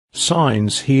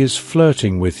Signs he is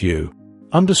flirting with you.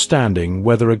 Understanding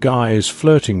whether a guy is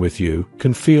flirting with you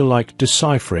can feel like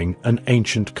deciphering an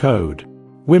ancient code.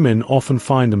 Women often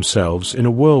find themselves in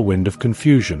a whirlwind of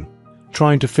confusion,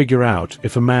 trying to figure out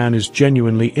if a man is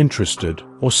genuinely interested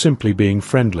or simply being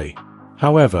friendly.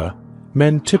 However,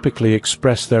 men typically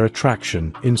express their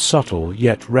attraction in subtle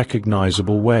yet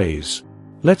recognizable ways.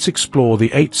 Let's explore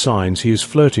the 8 signs he is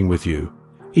flirting with you,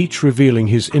 each revealing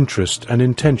his interest and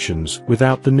intentions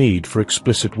without the need for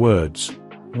explicit words.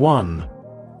 1.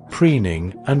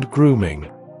 Preening and grooming.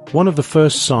 One of the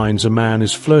first signs a man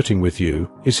is flirting with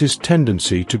you is his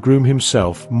tendency to groom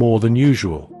himself more than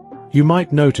usual. You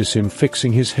might notice him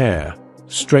fixing his hair,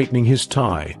 straightening his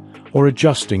tie, or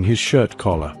adjusting his shirt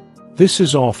collar. This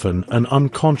is often an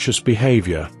unconscious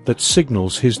behavior that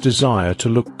signals his desire to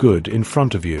look good in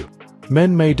front of you.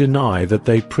 Men may deny that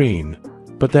they preen,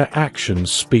 but their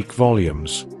actions speak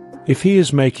volumes. If he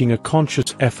is making a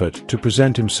conscious effort to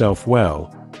present himself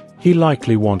well, he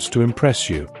likely wants to impress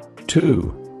you.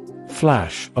 2.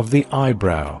 Flash of the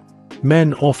eyebrow.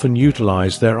 Men often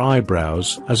utilize their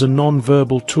eyebrows as a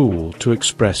nonverbal tool to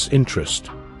express interest.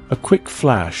 A quick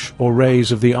flash or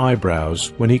raise of the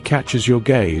eyebrows when he catches your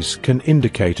gaze can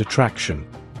indicate attraction.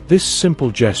 This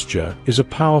simple gesture is a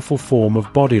powerful form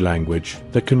of body language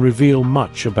that can reveal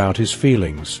much about his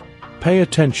feelings. Pay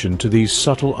attention to these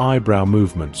subtle eyebrow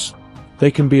movements. They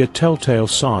can be a telltale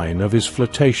sign of his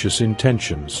flirtatious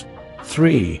intentions.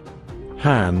 3.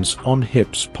 Hands on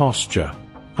hips posture.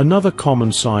 Another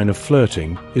common sign of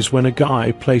flirting is when a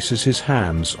guy places his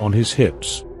hands on his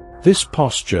hips. This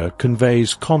posture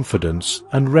conveys confidence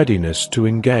and readiness to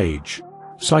engage.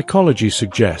 Psychology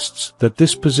suggests that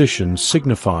this position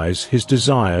signifies his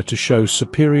desire to show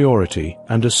superiority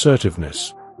and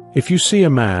assertiveness. If you see a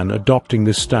man adopting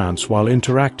this stance while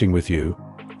interacting with you,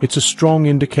 it's a strong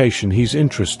indication he's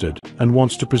interested and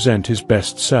wants to present his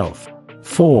best self.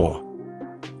 4.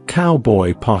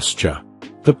 Cowboy posture.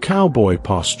 The cowboy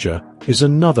posture is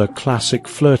another classic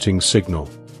flirting signal.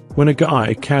 When a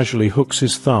guy casually hooks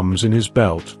his thumbs in his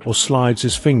belt or slides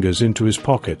his fingers into his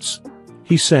pockets,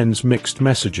 he sends mixed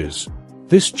messages.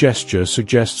 This gesture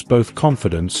suggests both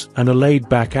confidence and a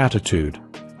laid-back attitude,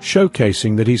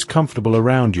 showcasing that he's comfortable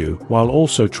around you while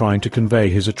also trying to convey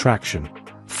his attraction.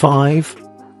 5.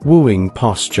 Wooing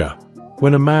posture.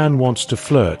 When a man wants to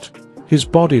flirt, his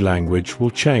body language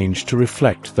will change to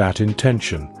reflect that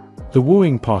intention. The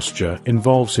wooing posture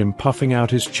involves him puffing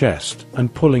out his chest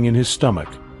and pulling in his stomach,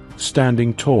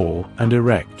 standing tall and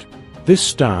erect. This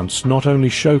stance not only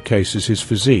showcases his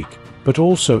physique, but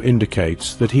also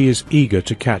indicates that he is eager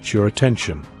to catch your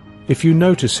attention. If you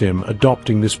notice him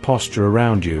adopting this posture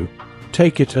around you,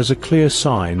 take it as a clear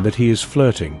sign that he is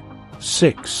flirting.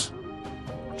 6.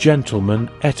 Gentleman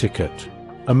etiquette.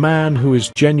 A man who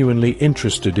is genuinely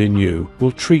interested in you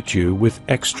will treat you with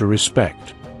extra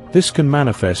respect. This can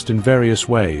manifest in various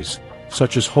ways,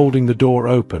 such as holding the door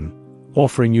open,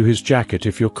 offering you his jacket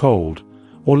if you're cold,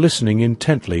 or listening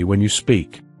intently when you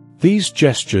speak. These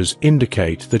gestures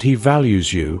indicate that he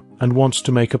values you and wants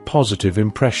to make a positive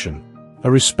impression. A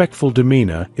respectful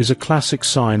demeanor is a classic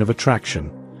sign of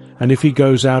attraction, and if he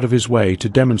goes out of his way to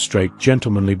demonstrate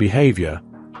gentlemanly behavior,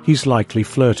 he's likely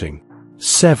flirting.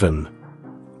 7.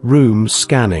 Room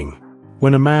scanning.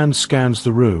 When a man scans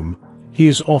the room, he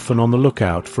is often on the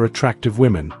lookout for attractive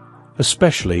women,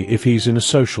 especially if he's in a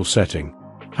social setting.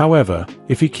 However,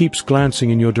 if he keeps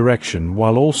glancing in your direction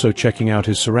while also checking out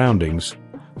his surroundings,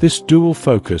 this dual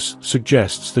focus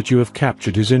suggests that you have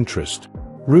captured his interest.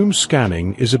 Room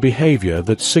scanning is a behavior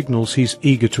that signals he's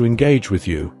eager to engage with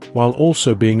you, while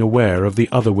also being aware of the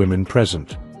other women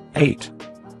present. 8.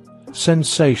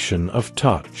 Sensation of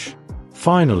touch.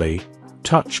 Finally,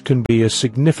 touch can be a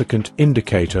significant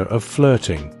indicator of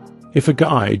flirting. If a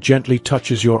guy gently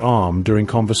touches your arm during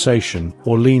conversation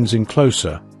or leans in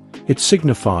closer, it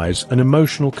signifies an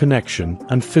emotional connection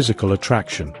and physical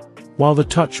attraction. While the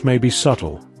touch may be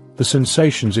subtle, the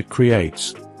sensations it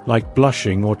creates, like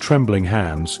blushing or trembling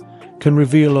hands, can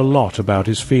reveal a lot about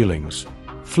his feelings.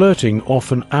 Flirting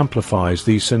often amplifies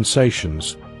these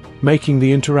sensations, making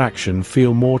the interaction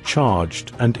feel more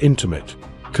charged and intimate.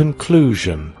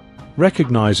 Conclusion.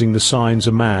 Recognizing the signs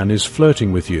a man is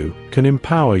flirting with you can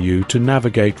empower you to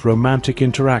navigate romantic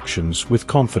interactions with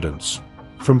confidence.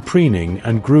 From preening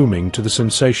and grooming to the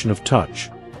sensation of touch,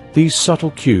 these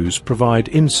subtle cues provide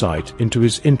insight into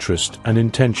his interest and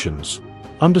intentions.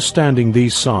 Understanding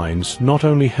these signs not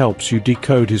only helps you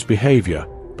decode his behavior,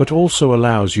 but also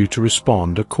allows you to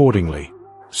respond accordingly.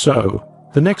 So,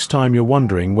 the next time you're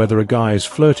wondering whether a guy is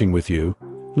flirting with you,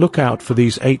 look out for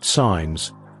these 8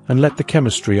 signs and let the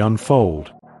chemistry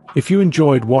unfold. If you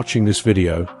enjoyed watching this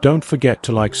video, don't forget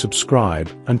to like,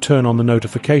 subscribe, and turn on the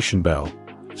notification bell,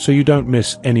 so you don't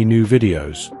miss any new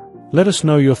videos. Let us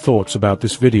know your thoughts about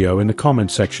this video in the comment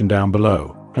section down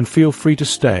below, and feel free to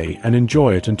stay and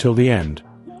enjoy it until the end.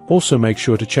 Also make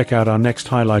sure to check out our next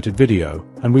highlighted video,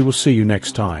 and we will see you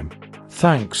next time.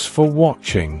 Thanks for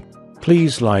watching.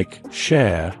 Please like,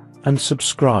 share, and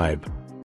subscribe.